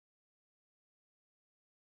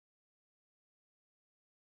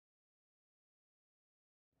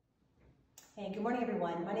Hey, good morning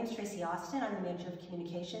everyone. My name is Tracy Austin. I'm the Manager of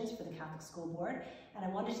Communications for the Catholic School Board, and I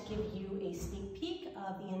wanted to give you a sneak peek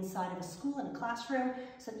of the inside of a school and a classroom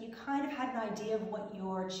so that you kind of had an idea of what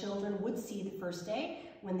your children would see the first day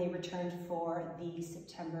when they returned for the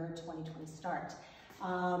September 2020 start.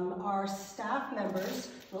 Our staff members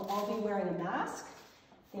will all be wearing a mask.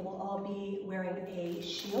 They will all be wearing a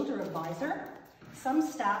shield or a visor. Some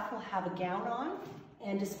staff will have a gown on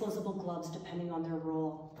and disposable gloves depending on their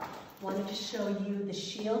role. Wanted to show you the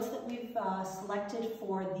shields that we've selected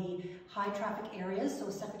for the high traffic areas, so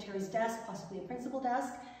a secretary's desk, possibly a principal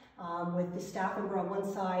desk, with the staff member on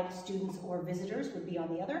one side, students or visitors would be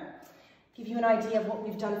on the other. Give you an idea of what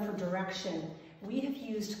we've done for direction. We have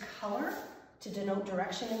used color to denote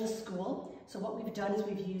direction in the school. So what we've done is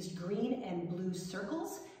we've used green and blue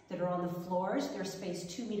circles that are on the floors. They're spaced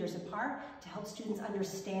 2 meters apart to help students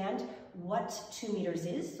understand what 2 meters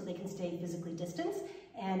is so they can stay physically distanced.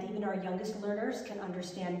 And even our youngest learners can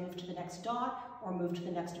understand move to the next dot or move to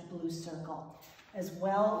the next blue circle. As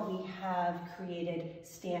well, we have created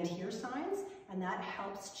stand here signs, and that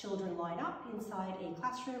helps children line up inside a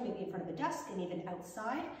classroom, maybe in front of a desk and even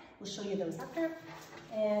outside. We'll show you those after.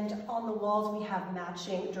 And on the walls, we have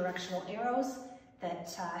matching directional arrows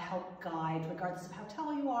that help guide, regardless of how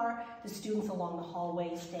tall you are, the students along the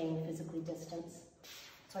hallway staying physically distanced.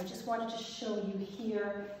 So I just wanted to show you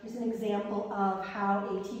here, here's an example of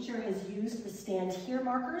how a teacher has used the stand here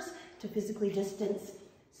markers to physically distance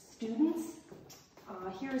students.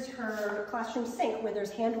 Here's her classroom sink where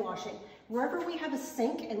there's hand washing. Wherever we have a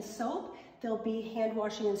sink and soap, there'll be hand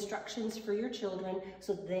washing instructions for your children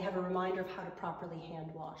so that they have a reminder of how to properly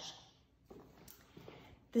hand wash.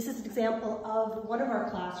 This is an example of one of our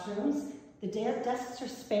classrooms. The desks are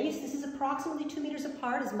spaced. This is approximately 2 meters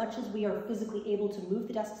apart, as much as we are physically able to move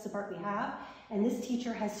the desks apart we have. And this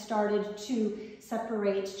teacher has started to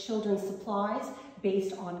separate children's supplies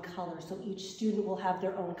based on color. So each student will have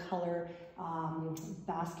their own color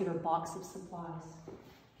basket or box of supplies.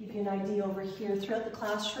 Give you an idea over here, throughout the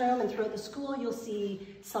classroom and throughout the school, you'll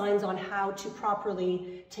see signs on how to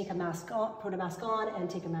properly take a mask on, put a mask on and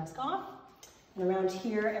take a mask off. And around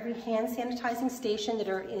here, every hand sanitizing station that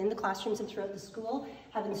are in the classrooms and throughout the school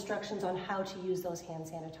have instructions on how to use those hand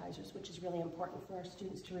sanitizers, which is really important for our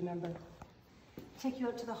students to remember. Take you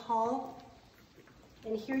out to the hall,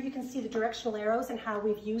 and here you can see the directional arrows and how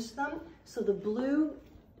we've used them. So the blue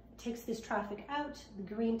takes this traffic out, the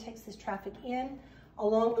green takes this traffic in.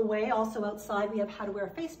 Along the way, also outside, we have how to wear a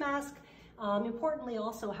face mask. Importantly,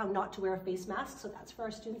 also how not to wear a face mask, so that's for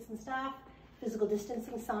our students and staff. Physical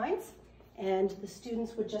distancing signs. And the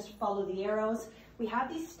students would just follow the arrows. We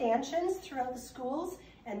have these stanchions throughout the schools,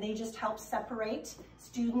 and they just help separate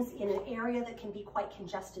students in an area that can be quite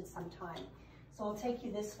congested sometimes. So I'll take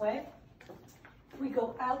you this way. If we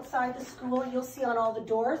go outside the school, you'll see on all the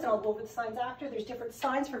doors, and I'll go over the signs after, there's different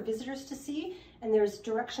signs for visitors to see, and there's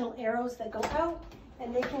directional arrows that go out,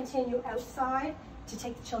 and they continue outside to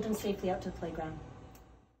take the children safely out to the playground.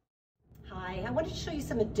 Hi, I wanted to show you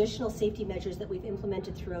some additional safety measures that we've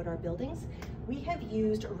implemented throughout our buildings. We have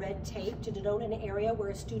used red tape to denote an area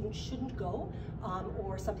where a student shouldn't go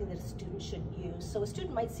or something that a student shouldn't use. So a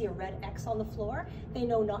student might see a red X on the floor. They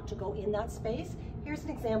know not to go in that space. Here's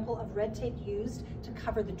an example of red tape used to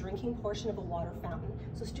cover the drinking portion of a water fountain.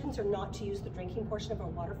 So students are not to use the drinking portion of a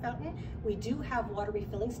water fountain. We do have water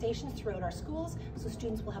refilling stations throughout our schools, so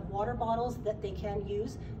students will have water bottles that they can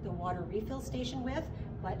use the water refill station with,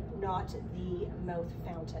 but not the mouth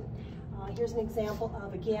fountain. Here's an example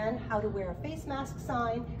of, again, how to wear a face mask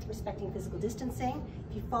sign, respecting physical distancing.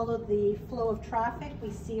 If you follow the flow of traffic,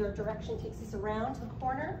 we see our direction takes us around the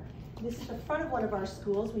corner. This is the front of one of our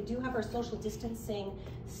schools. We do have our social distancing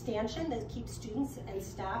stanchion that keeps students and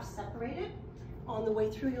staff separated. On the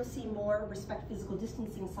way through, you'll see more respect physical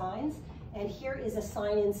distancing signs. And here is a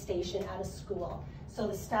sign-in station at a school. So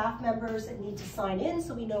the staff members need to sign in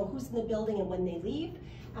so we know who's in the building and when they leave.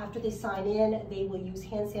 After they sign in, they will use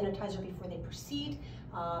hand sanitizer before they proceed.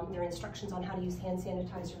 There are instructions on how to use hand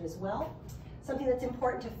sanitizer as well. Something that's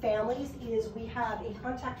important to families is we have a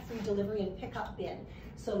contact-free delivery and pickup bin.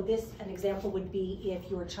 So an example would be if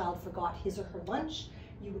your child forgot his or her lunch,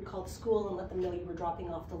 you would call the school and let them know you were dropping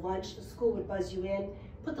off the lunch. The school would buzz you in,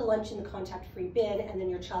 put the lunch in the contact-free bin, and then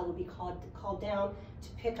your child would be called down to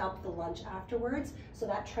pick up the lunch afterwards. So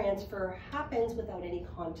that transfer happens without any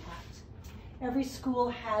contact. Every school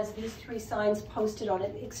has these 3 signs posted on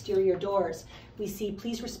its exterior doors. We see,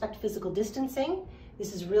 please respect physical distancing.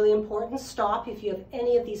 This is really important. Stop if you have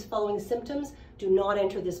any of these following symptoms. Do not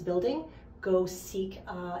enter this building. go seek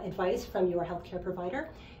advice from your healthcare provider.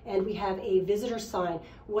 And we have a visitor sign.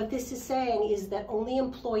 What this is saying is that only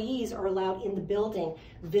employees are allowed in the building.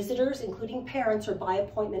 Visitors, including parents, are by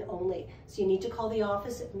appointment only. So you need to call the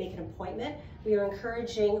office and make an appointment. We are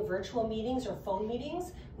encouraging virtual meetings or phone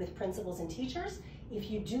meetings with principals and teachers. If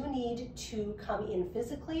you do need to come in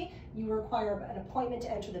physically, you require an appointment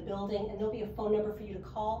to enter the building, and there'll be a phone number for you to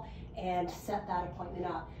call and set that appointment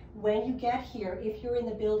up. When you get here, if you're in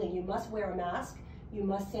the building, you must wear a mask, you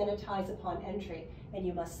must sanitize upon entry, and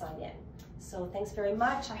you must sign in. So thanks very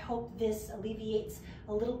much. I hope this alleviates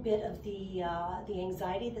a little bit of the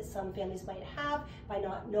anxiety that some families might have by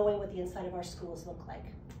not knowing what the inside of our schools look like.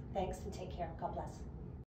 Thanks and take care. God bless.